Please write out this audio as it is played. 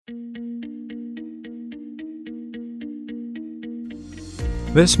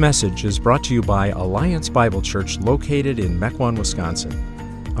This message is brought to you by Alliance Bible Church located in Mequon, Wisconsin.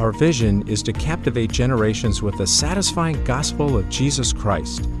 Our vision is to captivate generations with the satisfying gospel of Jesus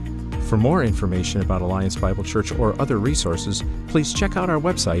Christ. For more information about Alliance Bible Church or other resources, please check out our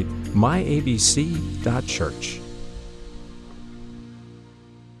website, myabc.church.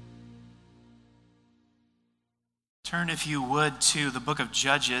 Turn, if you would, to the book of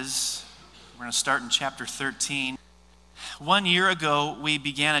Judges. We're going to start in chapter 13. 1 year ago, we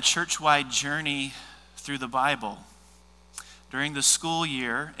began a church-wide journey through the Bible. During the school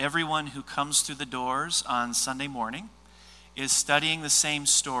year, everyone who comes through the doors on Sunday morning is studying the same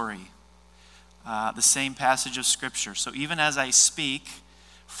story, the same passage of Scripture. So even as I speak,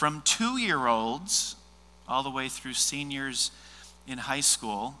 from 2-year-olds all the way through seniors in high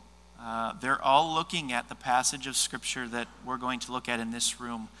school, they're all looking at the passage of Scripture that we're going to look at in this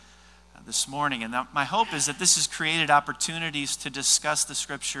room this morning. And my hope is that this has created opportunities to discuss the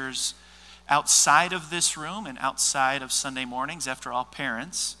Scriptures outside of this room and outside of Sunday mornings. After all,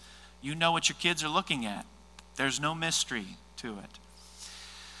 parents, you know what your kids are looking at. There's no mystery to it.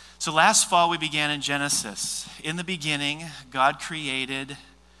 So last fall we began in Genesis. In the beginning, God created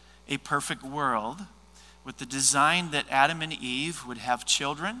a perfect world with the design that Adam and Eve would have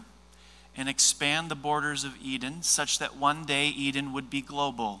children and expand the borders of Eden such that one day Eden would be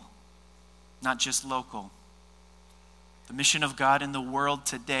global, not just local. The mission of God in the world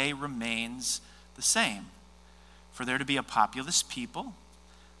today remains the same. For there to be a populous people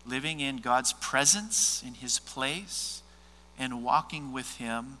living in God's presence, in His place, and walking with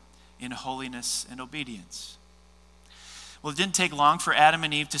Him in holiness and obedience. Well, it didn't take long for Adam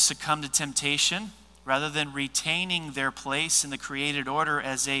and Eve to succumb to temptation. Rather than retaining their place in the created order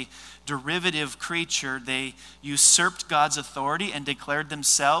as a derivative creature, they usurped God's authority and declared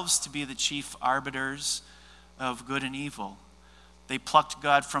themselves to be the chief arbiters of good and evil. They plucked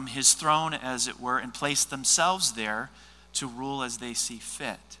God from His throne, as it were, and placed themselves there to rule as they see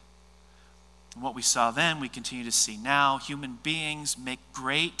fit. And what we saw then, we continue to see now. Human beings make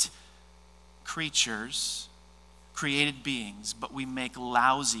great creatures, created beings, but we make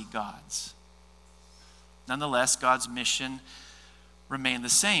lousy gods. Nonetheless, God's mission remained the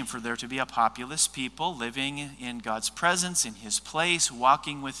same, for there to be a populous people living in God's presence, in His place,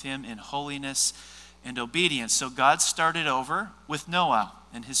 walking with Him in holiness and obedience. So God started over with Noah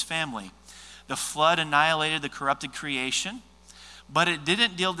and his family. The flood annihilated the corrupted creation, but it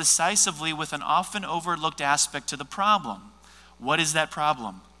didn't deal decisively with an often overlooked aspect to the problem. What is that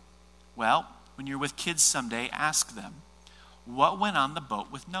problem? Well, when you're with kids someday, ask them, what went on the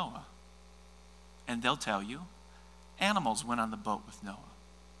boat with Noah? And they'll tell you, animals went on the boat with Noah.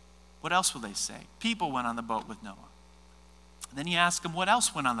 What else will they say? People went on the boat with Noah. And then you ask them, what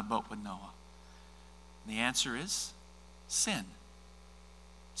else went on the boat with Noah? And the answer is sin.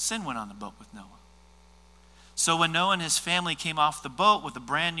 Sin went on the boat with Noah. So when Noah and his family came off the boat with a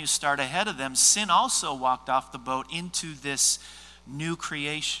brand new start ahead of them, sin also walked off the boat into this new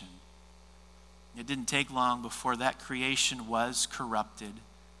creation. It didn't take long before that creation was corrupted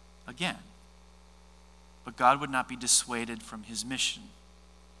again. But God would not be dissuaded from His mission.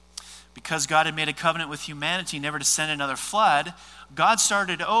 Because God had made a covenant with humanity never to send another flood, God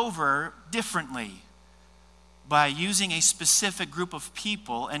started over differently by using a specific group of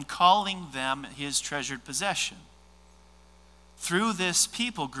people and calling them His treasured possession. Through this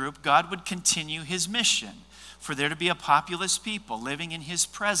people group, God would continue His mission, for there to be a populous people living in His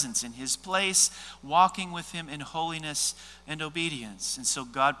presence, in His place, walking with Him in holiness and obedience. And so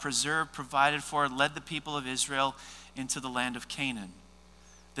God preserved, provided for, and led the people of Israel into the land of Canaan.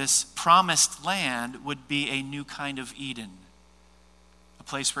 This promised land would be a new kind of Eden, a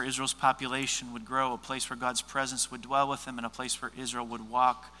place where Israel's population would grow, a place where God's presence would dwell with them, and a place where Israel would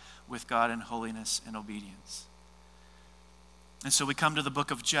walk with God in holiness and obedience. And so we come to the book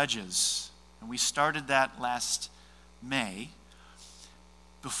of Judges. And we started that last May.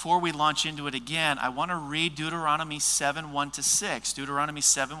 Before we launch into it again, I want to read Deuteronomy 7:1-6. Deuteronomy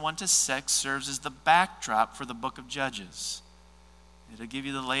 7:1-6 serves as the backdrop for the book of Judges. It'll give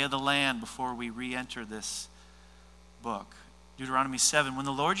you the lay of the land before we re-enter this book. Deuteronomy 7, when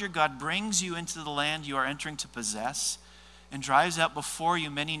the Lord your God brings you into the land you are entering to possess, and drives out before you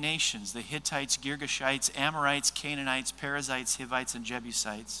many nations, the Hittites, Girgashites, Amorites, Canaanites, Perizzites, Hivites, and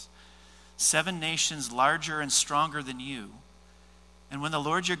Jebusites, 7 nations larger and stronger than you. And when the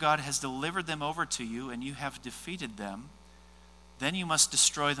Lord your God has delivered them over to you and you have defeated them, then you must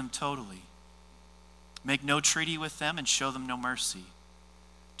destroy them totally. Make no treaty with them and show them no mercy.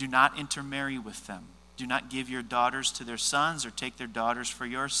 Do not intermarry with them. Do not give your daughters to their sons or take their daughters for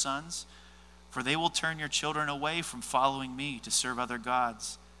your sons, for they will turn your children away from following me to serve other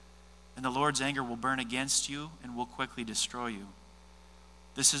gods. And the Lord's anger will burn against you and will quickly destroy you.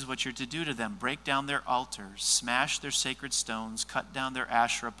 This is what you're to do to them. Break down their altars, smash their sacred stones, cut down their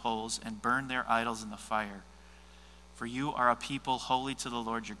Asherah poles, and burn their idols in the fire. For you are a people holy to the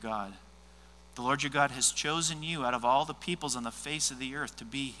Lord your God. The Lord your God has chosen you out of all the peoples on the face of the earth to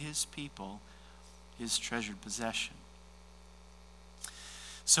be his people, his treasured possession.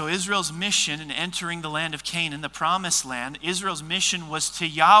 So Israel's mission in entering the land of Canaan, the promised land, Israel's mission was to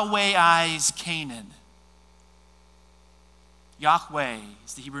Yahweh-ize Canaan. Yahweh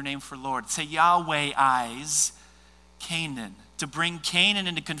is the Hebrew name for Lord. To Yahweh-ize Canaan. To bring Canaan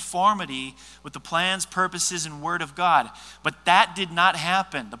into conformity with the plans, purposes, and word of God. But that did not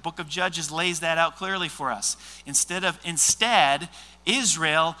happen. The book of Judges lays that out clearly for us. Instead,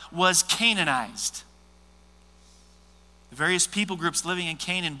 Israel was Canaanized. The various people groups living in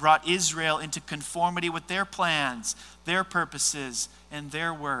Canaan brought Israel into conformity with their plans, their purposes, and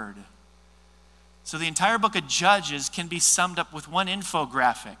their word. So the entire book of Judges can be summed up with one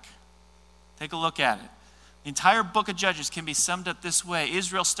infographic. Take a look at it. The entire book of Judges can be summed up this way.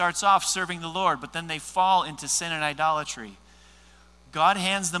 Israel starts off serving the Lord, but then they fall into sin and idolatry. God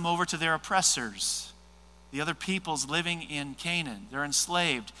hands them over to their oppressors, the other peoples living in Canaan. They're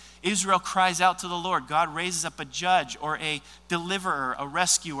enslaved. Israel cries out to the Lord. God raises up a judge or a deliverer, a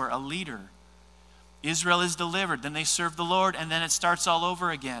rescuer, a leader. Israel is delivered. Then they serve the Lord, and then it starts all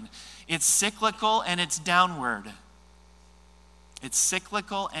over again. It's cyclical and it's downward. It's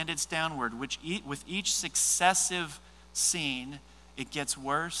cyclical and it's downward, which with each successive scene, it gets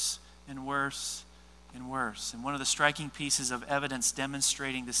worse and worse and worse. And one of the striking pieces of evidence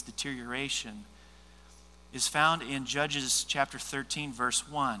demonstrating this deterioration is found in Judges chapter 13, verse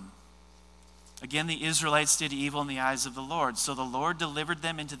 1. Again, the Israelites did evil in the eyes of the Lord. So the Lord delivered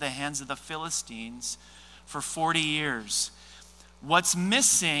them into the hands of the Philistines for 40 years. What's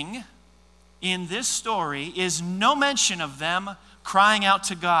missing in this story is no mention of them crying out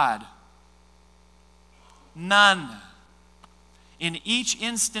to God. None. In each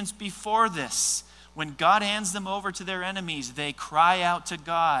instance before this, when God hands them over to their enemies, they cry out to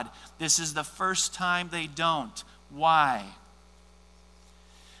God. This is the first time they don't. Why?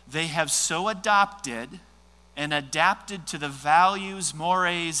 They have so adopted and adapted to the values,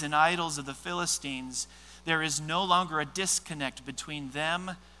 mores, and idols of the Philistines, there is no longer a disconnect between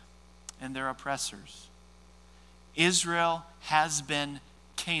them and their oppressors. Israel has been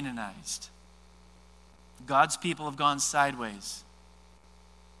Canaanized. God's people have gone sideways.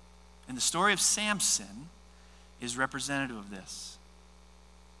 And the story of Samson is representative of this.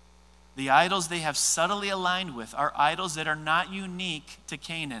 The idols they have subtly aligned with are idols that are not unique to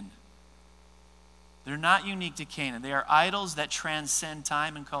Canaan. They're not unique to Canaan. They are idols that transcend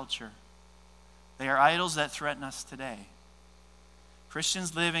time and culture. They are idols that threaten us today.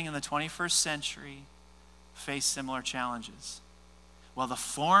 Christians living in the 21st century face similar challenges. While the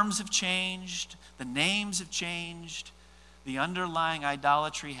forms have changed, the names have changed, the underlying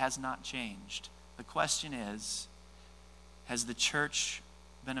idolatry has not changed. The question is, has the church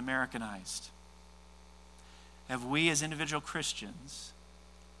been Americanized? Have we as individual Christians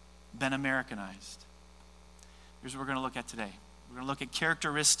been Americanized? Here's what we're going to look at today. We're going to look at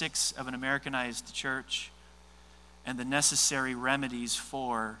characteristics of an Americanized church and the necessary remedies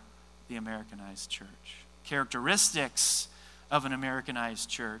for the Americanized church. Characteristics of an Americanized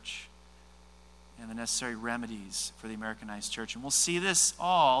church and the necessary remedies for the Americanized church. And we'll see this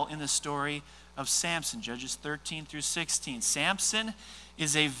all in the story of Samson, Judges 13 through 16. Samson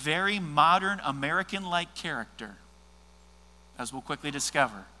is a very modern American-like character, as we'll quickly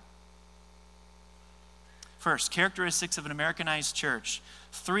discover. First, characteristics of an Americanized church.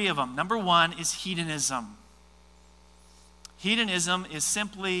 3 of them. Number 1 is hedonism. Hedonism is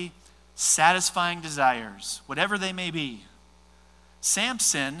simply satisfying desires, whatever they may be.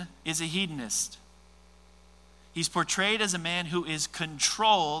 Samson is a hedonist. He's portrayed as a man who is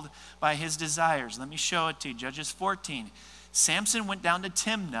controlled by his desires. Let me show it to you. Judges 14. Samson went down to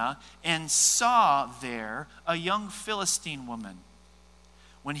Timnah and saw there a young Philistine woman.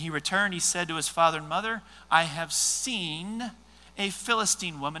 When he returned, he said to his father and mother, I have seen a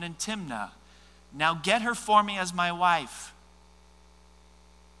Philistine woman in Timnah. Now get her for me as my wife.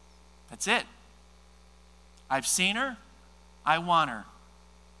 That's it. I've seen her. I want her.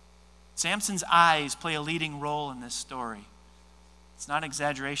 Samson's eyes play a leading role in this story. It's not an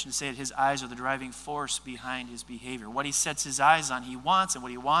exaggeration to say that his eyes are the driving force behind his behavior. What he sets his eyes on, he wants, and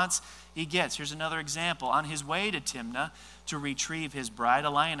what he wants, he gets. Here's another example. On his way to Timnah to retrieve his bride, a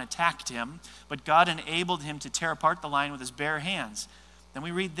lion attacked him, but God enabled him to tear apart the lion with his bare hands. Then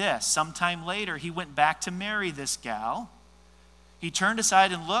we read this. Sometime later, he went back to marry this gal. He turned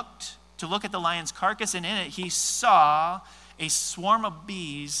aside and looked to look at the lion's carcass, and in it he saw a swarm of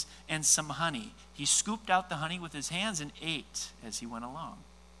bees and some honey. He scooped out the honey with his hands and ate as he went along.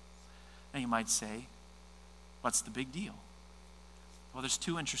 Now you might say, what's the big deal? Well, there's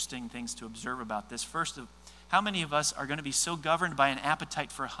two interesting things to observe about this. First, how many of us are going to be so governed by an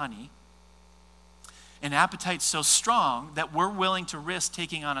appetite for honey, an appetite so strong that we're willing to risk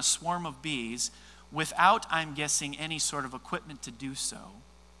taking on a swarm of bees without, I'm guessing, any sort of equipment to do so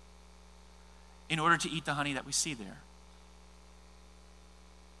in order to eat the honey that we see there?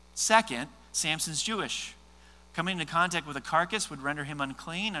 Second, Samson's Jewish. Coming into contact with a carcass would render him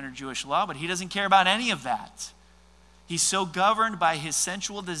unclean under Jewish law, but he doesn't care about any of that. He's so governed by his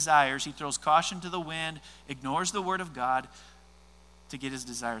sensual desires, he throws caution to the wind, ignores the word of God to get his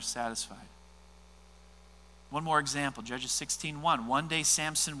desires satisfied. One more example, Judges 16:1. One day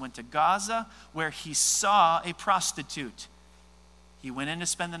Samson went to Gaza where he saw a prostitute. He went in to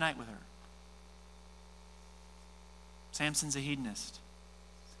spend the night with her. Samson's a hedonist.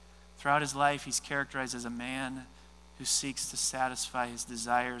 Throughout his life, he's characterized as a man who seeks to satisfy his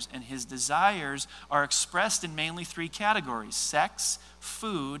desires, and his desires are expressed in mainly three categories: sex,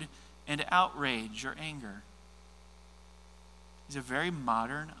 food, and outrage or anger. He's a very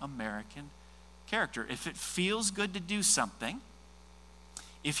modern American character. If it feels good to do something,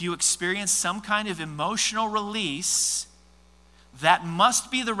 if you experience some kind of emotional release, that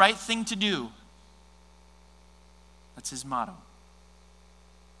must be the right thing to do. That's his motto.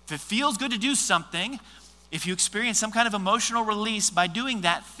 If it feels good to do something, if you experience some kind of emotional release by doing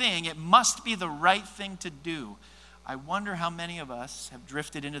that thing, it must be the right thing to do. I wonder how many of us have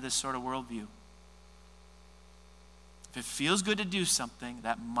drifted into this sort of worldview. If it feels good to do something,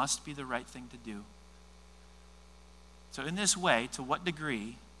 that must be the right thing to do. So in this way, to what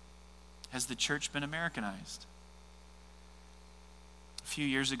degree has the church been Americanized? A few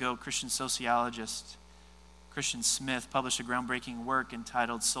years ago, Christian sociologist Christian Smith published a groundbreaking work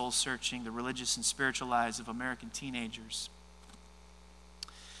entitled Soul Searching: The Religious and Spiritual Lives of American Teenagers.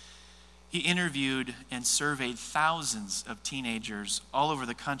 He interviewed and surveyed thousands of teenagers all over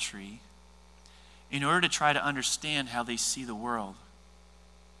the country in order to try to understand how they see the world.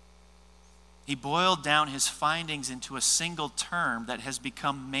 He boiled down his findings into a single term that has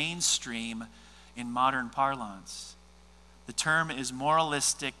become mainstream in modern parlance. The term is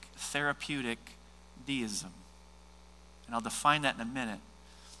moralistic therapeutic deism. And I'll define that in a minute.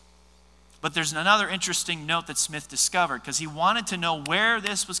 But there's another interesting note that Smith discovered, because he wanted to know where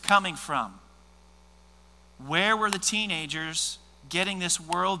this was coming from. Where were the teenagers getting this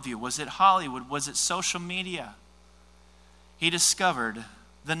worldview? Was it Hollywood? Was it social media? He discovered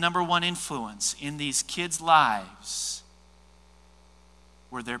the number one influence in these kids' lives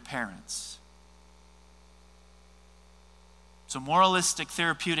were their parents. So moralistic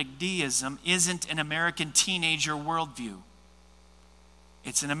therapeutic deism isn't an American teenager worldview.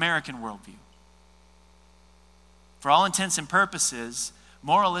 It's an American worldview. For all intents and purposes,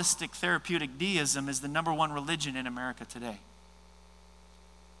 moralistic therapeutic deism is the number one religion in America today.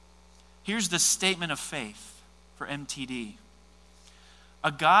 Here's the statement of faith for MTD.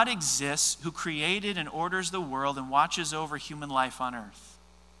 A God exists who created and orders the world and watches over human life on earth.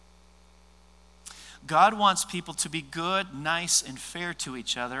 God wants people to be good, nice, and fair to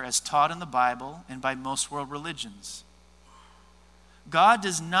each other as taught in the Bible and by most world religions. God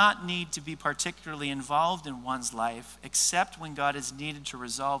does not need to be particularly involved in one's life except when God is needed to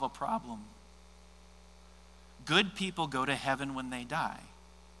resolve a problem. Good people go to heaven when they die.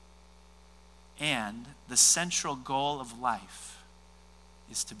 And the central goal of life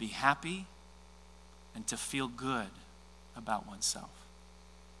is to be happy and to feel good about oneself.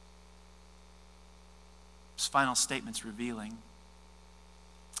 This final statement's revealing.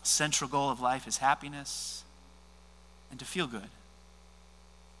 Central goal of life is happiness and to feel good.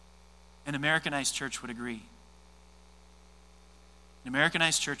 An Americanized church would agree. An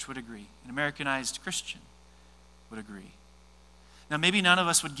Americanized church would agree. An Americanized Christian would agree. Now, maybe none of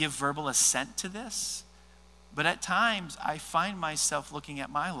us would give verbal assent to this, but at times I find myself looking at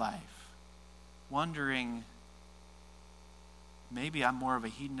my life, wondering, maybe I'm more of a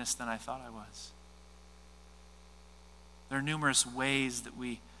hedonist than I thought I was. There are numerous ways that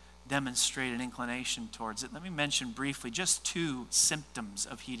we demonstrate an inclination towards it. Let me mention briefly just two symptoms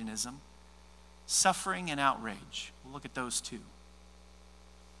of hedonism: suffering and outrage. We'll look at those two.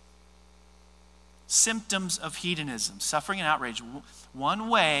 Symptoms of hedonism, suffering and outrage. One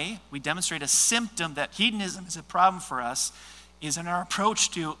way we demonstrate a symptom that hedonism is a problem for us is in our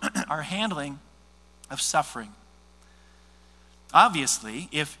approach to our handling of suffering. Obviously,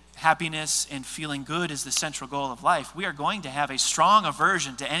 if happiness and feeling good is the central goal of life, we are going to have a strong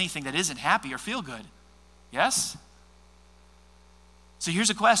aversion to anything that isn't happy or feel good. Yes? So here's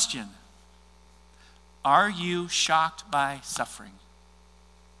a question. Are you shocked by suffering?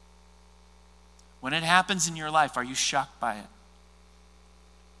 When it happens in your life, are you shocked by it?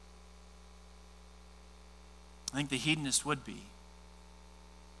 I think the hedonist would be.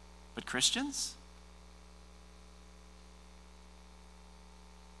 But Christians?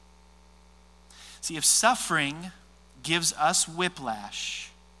 See, if suffering gives us whiplash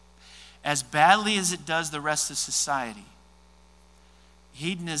as badly as it does the rest of society,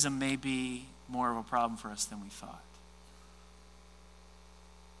 hedonism may be more of a problem for us than we thought.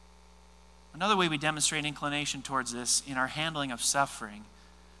 Another way we demonstrate inclination towards this in our handling of suffering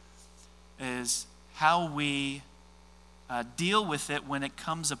is how we deal with it when it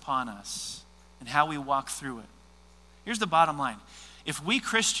comes upon us and how we walk through it. Here's the bottom line. If we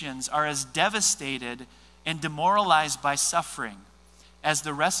Christians are as devastated and demoralized by suffering as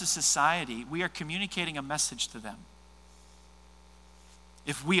the rest of society, we are communicating a message to them.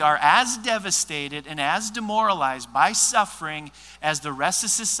 If we are as devastated and as demoralized by suffering as the rest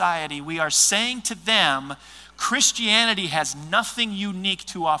of society, we are saying to them, Christianity has nothing unique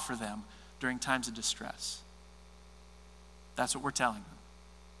to offer them during times of distress. That's what we're telling them.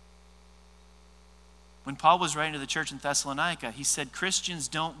 When Paul was writing to the church in Thessalonica, he said, Christians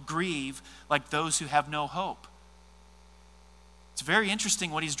don't grieve like those who have no hope. It's very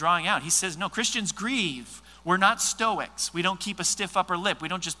interesting what he's drawing out. He says, no, Christians grieve. We're not Stoics. We don't keep a stiff upper lip. We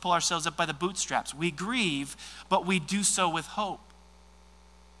don't just pull ourselves up by the bootstraps. We grieve, but we do so with hope.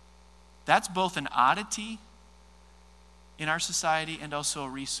 That's both an oddity in our society and also a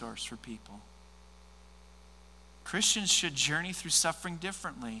resource for people. Christians should journey through suffering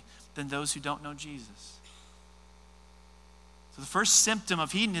differently than those who don't know Jesus. So the first symptom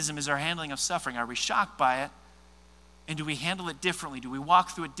of hedonism is our handling of suffering. Are we shocked by it? And do we handle it differently? Do we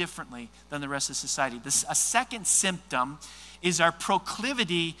walk through it differently than the rest of society? A second symptom is our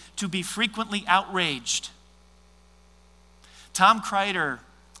proclivity to be frequently outraged. Tom Kreider,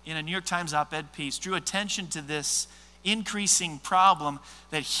 in a New York Times op-ed piece, drew attention to this increasing problem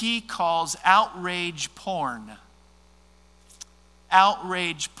that he calls outrage porn.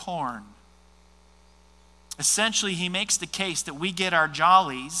 Outrage porn. Essentially, he makes the case that we get our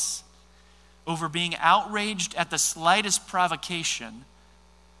jollies over being outraged at the slightest provocation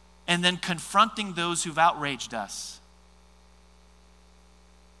and then confronting those who've outraged us.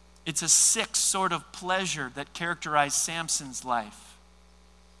 It's a sick sort of pleasure that characterized Samson's life.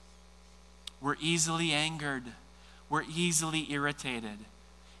 We're easily angered. We're easily irritated.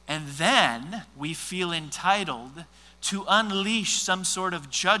 And then we feel entitled to unleash some sort of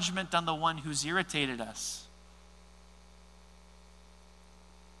judgment on the one who's irritated us.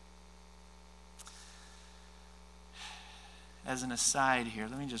 As an aside here,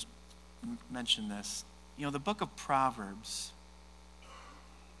 let me just mention this. You know, the book of Proverbs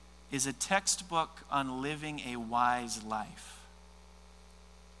is a textbook on living a wise life.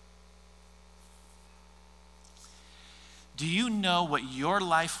 Do you know what your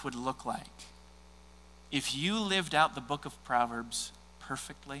life would look like if you lived out the book of Proverbs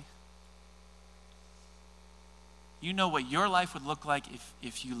perfectly? You know what your life would look like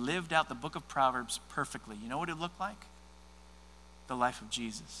if you lived out the book of Proverbs perfectly. You know what it would look like? The life of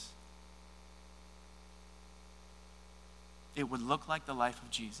Jesus. It would look like the life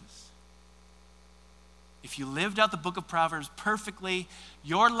of Jesus. If you lived out the book of Proverbs perfectly,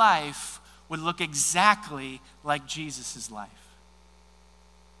 your life would look exactly like Jesus' life.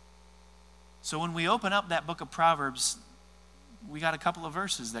 So when we open up that book of Proverbs, we got a couple of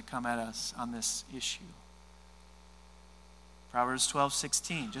verses that come at us on this issue. Proverbs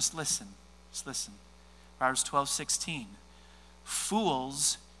 12:16. Just listen. Proverbs 12:16.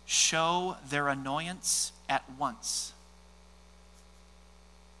 Fools show their annoyance at once.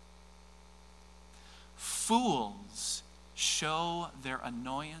 Fools show their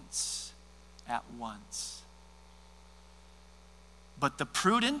annoyance at once. But the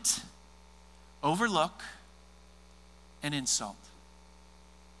prudent overlook an insult.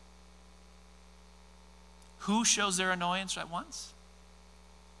 Who shows their annoyance at once?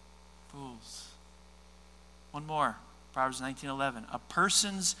 Fools. One more. Proverbs 19:11. A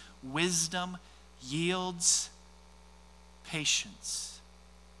person's wisdom yields patience.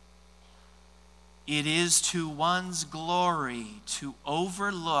 It is to one's glory to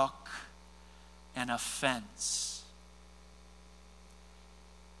overlook an offense.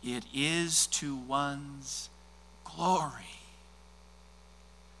 It is to one's glory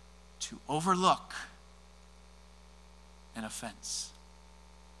to overlook an offense.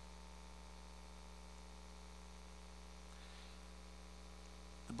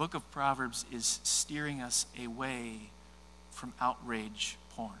 The book of Proverbs is steering us away from outrage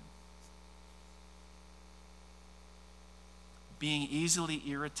porn. Being easily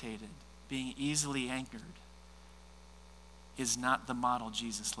irritated, being easily angered is not the model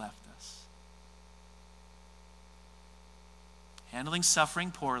Jesus left us. Handling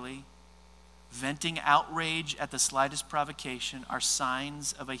suffering poorly, venting outrage at the slightest provocation are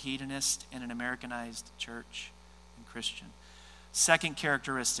signs of a hedonist and an Americanized church and Christian. Second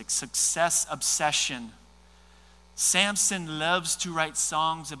characteristic, success obsession. Samson loves to write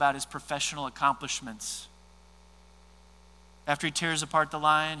songs about his professional accomplishments. After he tears apart the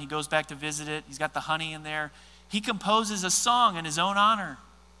lion, he goes back to visit it. He's got the honey in there. He composes a song in his own honor.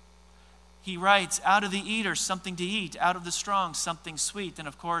 He writes, out of the eater, something to eat. Out of the strong, something sweet. And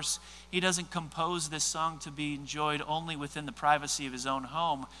of course, he doesn't compose this song to be enjoyed only within the privacy of his own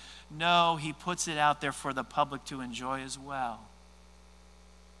home. No, he puts it out there for the public to enjoy as well.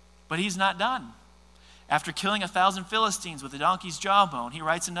 But he's not done. After killing 1,000 Philistines with a donkey's jawbone, he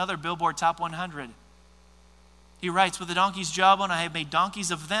writes another Billboard Top 100. He writes, with a donkey's jawbone, I have made donkeys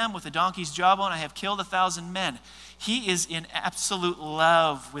of them. With a donkey's jawbone, I have killed 1,000 men. He is in absolute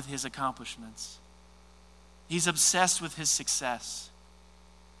love with his accomplishments. He's obsessed with his success.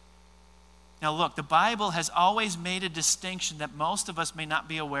 Now look, the Bible has always made a distinction that most of us may not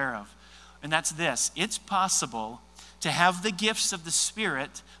be aware of. And that's this. It's possible to have the gifts of the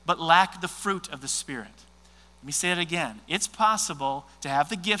Spirit, but lack the fruit of the Spirit. Let me say it again. It's possible to have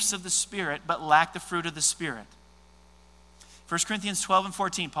the gifts of the Spirit, but lack the fruit of the Spirit. 1 Corinthians 12 and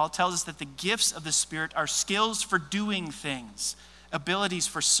 14, Paul tells us that the gifts of the Spirit are skills for doing things, abilities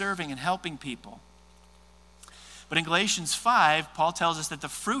for serving and helping people. But in Galatians 5, Paul tells us that the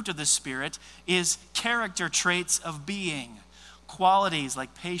fruit of the Spirit is character traits of being, qualities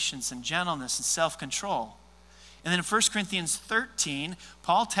like patience and gentleness and self-control. And then in 1 Corinthians 13,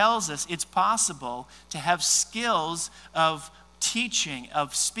 Paul tells us it's possible to have skills of teaching,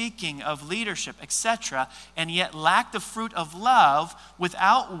 of speaking, of leadership, etc., and yet lack the fruit of love,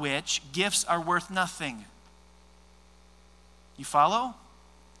 without which gifts are worth nothing. You follow?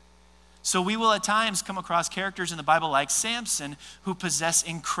 So we will at times come across characters in the Bible like Samson who possess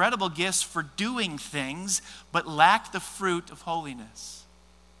incredible gifts for doing things, but lack the fruit of holiness.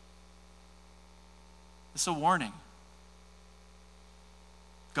 It's a warning.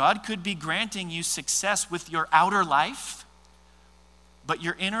 God could be granting you success with your outer life, but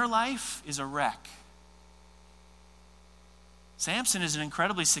your inner life is a wreck. Samson is an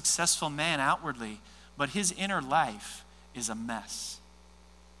incredibly successful man outwardly, but his inner life is a mess.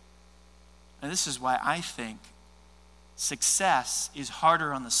 And this is why I think success is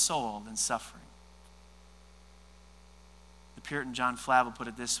harder on the soul than suffering. The Puritan John Flavel put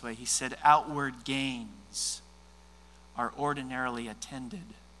it this way. He said, outward gains are ordinarily attended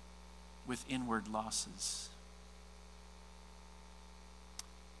with inward losses.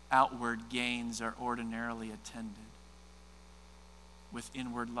 Outward gains are ordinarily attended with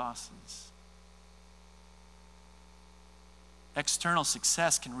inward losses. External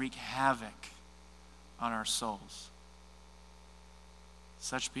success can wreak havoc on our souls.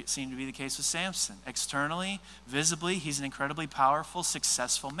 Such seemed to be the case with Samson. Externally, visibly, he's an incredibly powerful,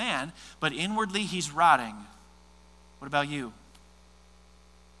 successful man, but inwardly, he's rotting. What about you?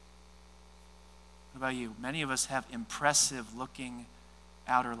 What about you? Many of us have impressive-looking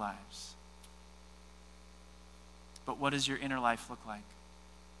outer lives. But what does your inner life look like?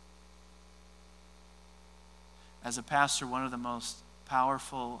 As a pastor, one of the most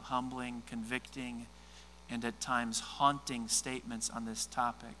powerful, humbling, convicting, and at times haunting statements on this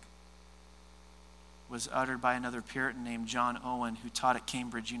topic was uttered by another Puritan named John Owen, who taught at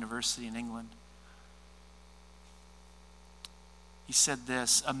Cambridge University in England. He said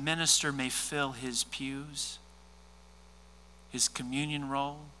this, a minister may fill his pews, his communion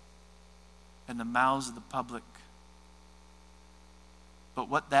roll, and the mouths of the public. But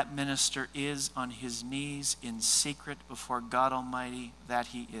what that minister is on his knees in secret before God Almighty, that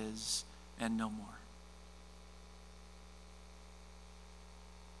he is, and no more.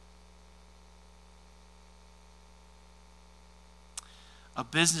 A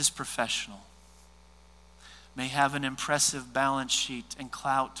business professional may have an impressive balance sheet and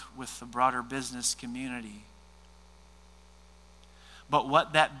clout with the broader business community. But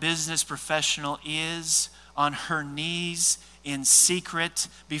what that business professional is on her knees in secret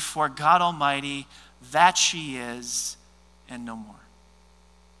before God Almighty, that she is, and no more.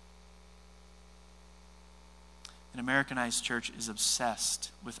 An Americanized church is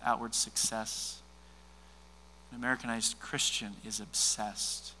obsessed with outward success. An Americanized Christian is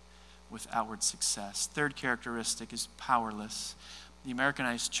obsessed with outward success. Third characteristic is powerless. The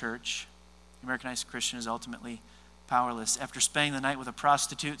Americanized church, the Americanized Christian is ultimately powerless. After spending the night with a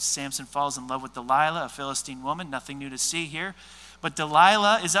prostitute, Samson falls in love with Delilah, a Philistine woman. Nothing new to see here. But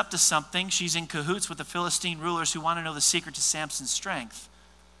Delilah is up to something. She's in cahoots with the Philistine rulers who want to know the secret to Samson's strength.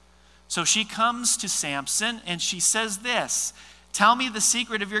 So she comes to Samson and she says this, "Tell me the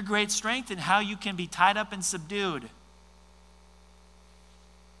secret of your great strength and how you can be tied up and subdued."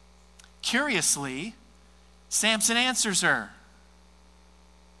 Curiously, Samson answers her.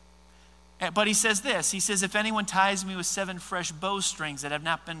 But he says this, he says, "If anyone ties me with 7 fresh bowstrings that have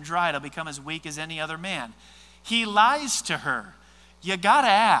not been dried, I'll become as weak as any other man." He lies to her. You gotta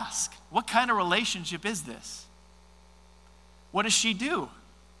ask, what kind of relationship is this? What does she do?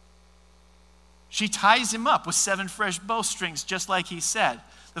 She ties him up with 7 fresh bowstrings, just like he said.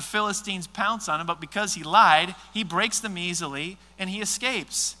 The Philistines pounce on him, but because he lied, he breaks them easily and he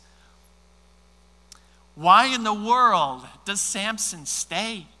escapes. Why in the world does Samson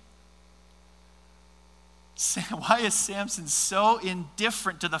stay? Why is Samson so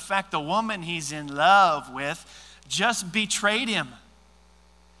indifferent to the fact the woman he's in love with just betrayed him?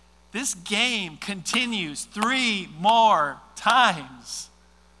 This game continues 3 more times.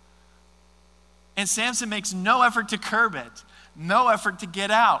 And Samson makes no effort to curb it, no effort to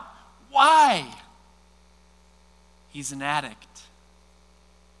get out. Why? He's an addict.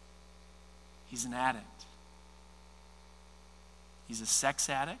 He's an addict. He's a sex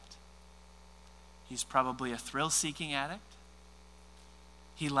addict. He's probably a thrill-seeking addict.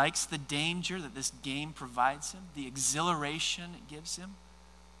 He likes the danger that this game provides him, the exhilaration it gives him.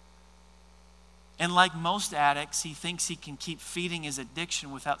 And like most addicts, he thinks he can keep feeding his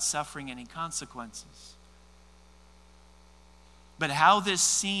addiction without suffering any consequences. But how this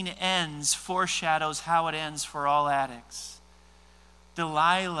scene ends foreshadows how it ends for all addicts.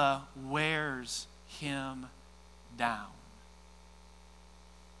 Delilah wears him down.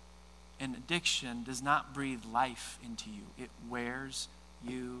 And addiction does not breathe life into you. It wears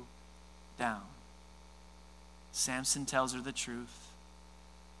you down. Samson tells her the truth.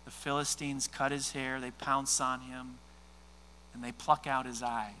 The Philistines cut his hair, they pounce on him, and they pluck out his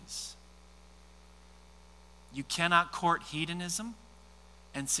eyes. You cannot court hedonism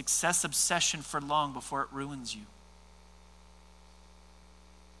and success obsession for long before it ruins you.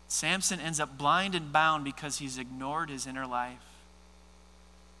 Samson ends up blind and bound because he's ignored his inner life.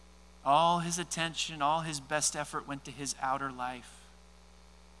 All his attention, all his best effort went to his outer life.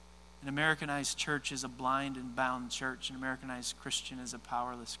 An Americanized church is a blind and bound church. An Americanized Christian is a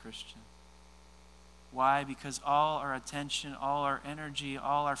powerless Christian. Why? Because all our attention, all our energy,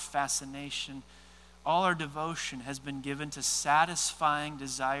 all our fascination, all our devotion has been given to satisfying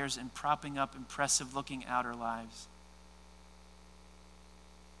desires and propping up impressive-looking outer lives.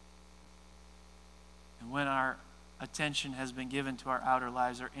 And when our attention has been given to our outer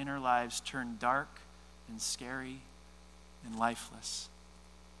lives, our inner lives turn dark and scary and lifeless.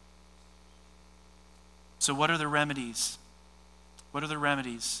 So what are the remedies? What are the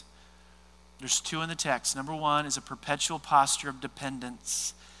remedies? There's 2 in the text. Number 1 is a perpetual posture of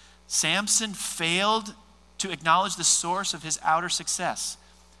dependence. Samson failed to acknowledge the source of his outer success.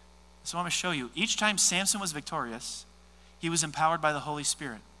 So I'm going to show you. Each time Samson was victorious, he was empowered by the Holy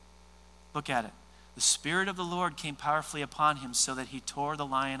Spirit. Look at it. The Spirit of the Lord came powerfully upon him so that he tore the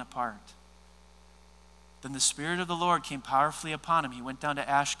lion apart. Then the Spirit of the Lord came powerfully upon him. He went down to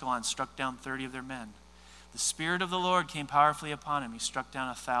Ashkelon and struck down 30 of their men. The Spirit of the Lord came powerfully upon him. He struck down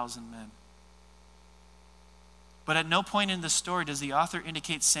 1,000 men. But at no point in the story does the author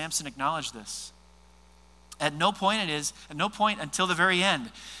indicate Samson acknowledged this. At no point until the very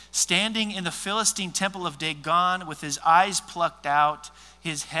end. Standing in the Philistine temple of Dagon with his eyes plucked out,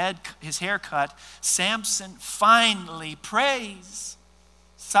 his hair cut, Samson finally prays,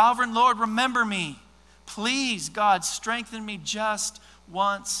 "Sovereign Lord, remember me. Please, God, strengthen me just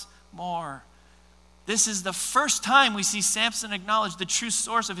once more." This is the first time we see Samson acknowledge the true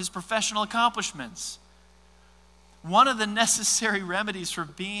source of his professional accomplishments. One of the necessary remedies for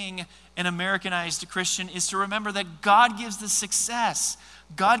being an Americanized Christian is to remember that God gives the success,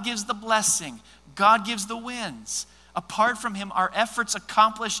 God gives the blessing, God gives the wins. Apart from him, our efforts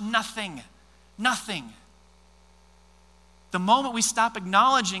accomplish nothing. Nothing. The moment we stop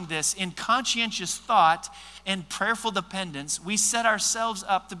acknowledging this in conscientious thought and prayerful dependence, we set ourselves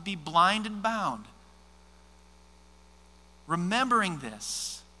up to be blind and bound. Remembering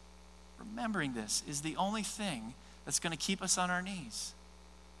this is the only thing that's going to keep us on our knees.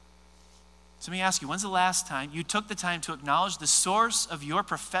 So let me ask you, when's the last time you took the time to acknowledge the source of your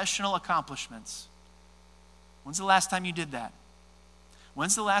professional accomplishments? When's the last time you did that?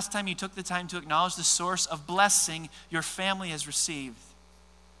 When's the last time you took the time to acknowledge the source of blessing your family has received?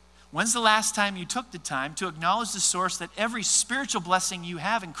 When's the last time you took the time to acknowledge the source that every spiritual blessing you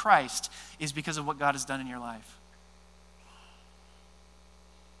have in Christ is because of what God has done in your life?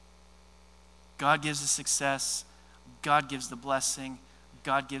 God gives the success. God gives the blessing.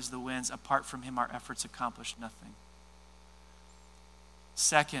 God gives the wins. Apart from him, our efforts accomplish nothing.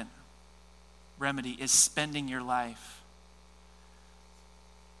 Second remedy is spending your life.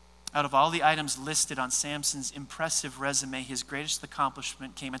 Out of all the items listed on Samson's impressive resume, his greatest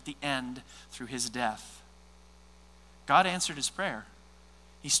accomplishment came at the end through his death. God answered his prayer.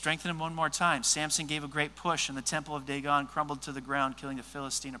 He strengthened him one more time. Samson gave a great push, and the temple of Dagon crumbled to the ground, killing the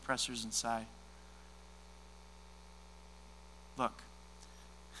Philistine oppressors inside. Look,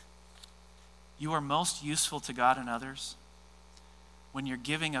 you are most useful to God and others when you're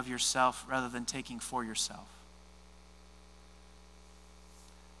giving of yourself rather than taking for yourself.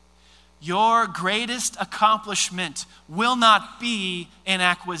 Your greatest accomplishment will not be an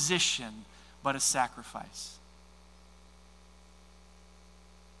acquisition, but a sacrifice.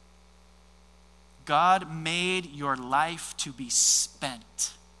 God made your life to be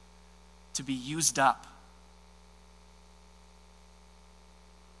spent, to be used up.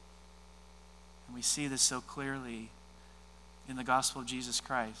 And we see this so clearly in the gospel of Jesus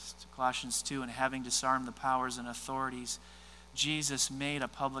Christ. Colossians 2, and having disarmed the powers and authorities, Jesus made a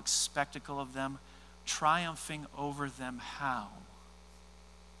public spectacle of them, triumphing over them how?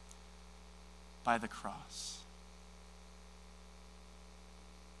 By the cross.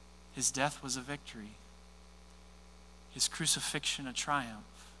 His death was a victory. His crucifixion a triumph.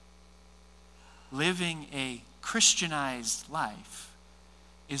 Living a Christianized life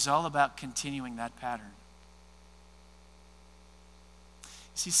is all about continuing that pattern.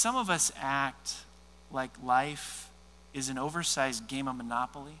 See, some of us act like life is an oversized game of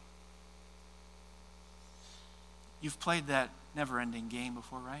Monopoly. You've played that never-ending game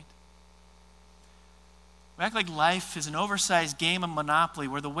before, right? We act like life is an oversized game of Monopoly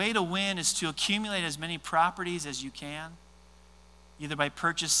where the way to win is to accumulate as many properties as you can, either by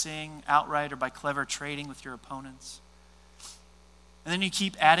purchasing outright or by clever trading with your opponents. And then you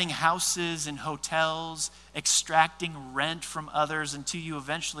keep adding houses and hotels, extracting rent from others until you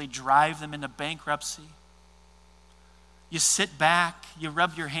eventually drive them into bankruptcy. You sit back, you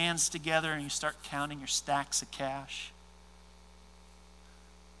rub your hands together, and you start counting your stacks of cash.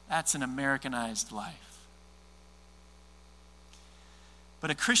 That's an Americanized life. But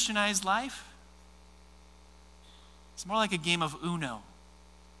a Christianized life, it's more like a game of Uno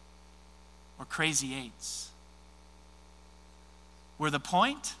or Crazy Eights, where the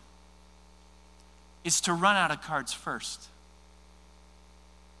point is to run out of cards first.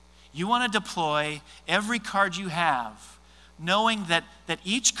 You want to deploy every card you have, knowing that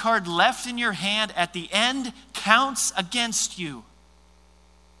each card left in your hand at the end counts against you.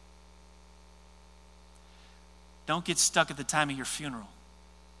 Don't get stuck at the time of your funeral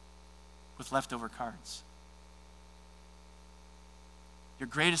with leftover cards. Your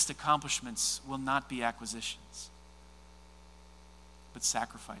greatest accomplishments will not be acquisitions, but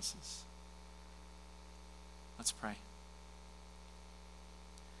sacrifices. Let's pray.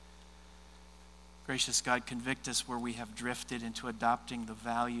 Gracious God, convict us where we have drifted into adopting the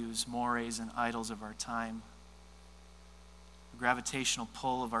values, mores, and idols of our time. The gravitational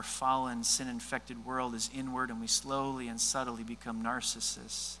pull of our fallen, sin-infected world is inward, and we slowly and subtly become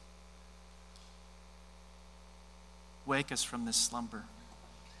narcissists. Wake us from this slumber.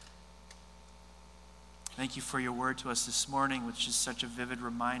 Thank you for your word to us this morning, which is such a vivid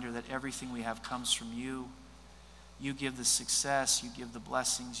reminder that everything we have comes from you. You give the success, you give the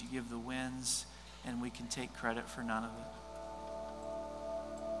blessings, you give the wins, and we can take credit for none of it.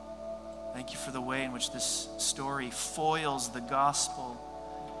 Thank you for the way in which this story foils the gospel,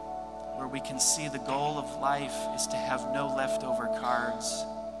 where we can see the goal of life is to have no leftover cards.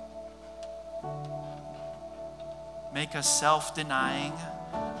 Make us self-denying,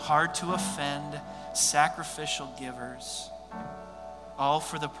 hard to offend, sacrificial givers, all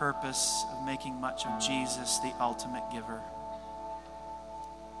for the purpose of making much of Jesus, the ultimate giver,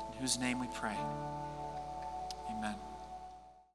 in whose name we pray. Amen.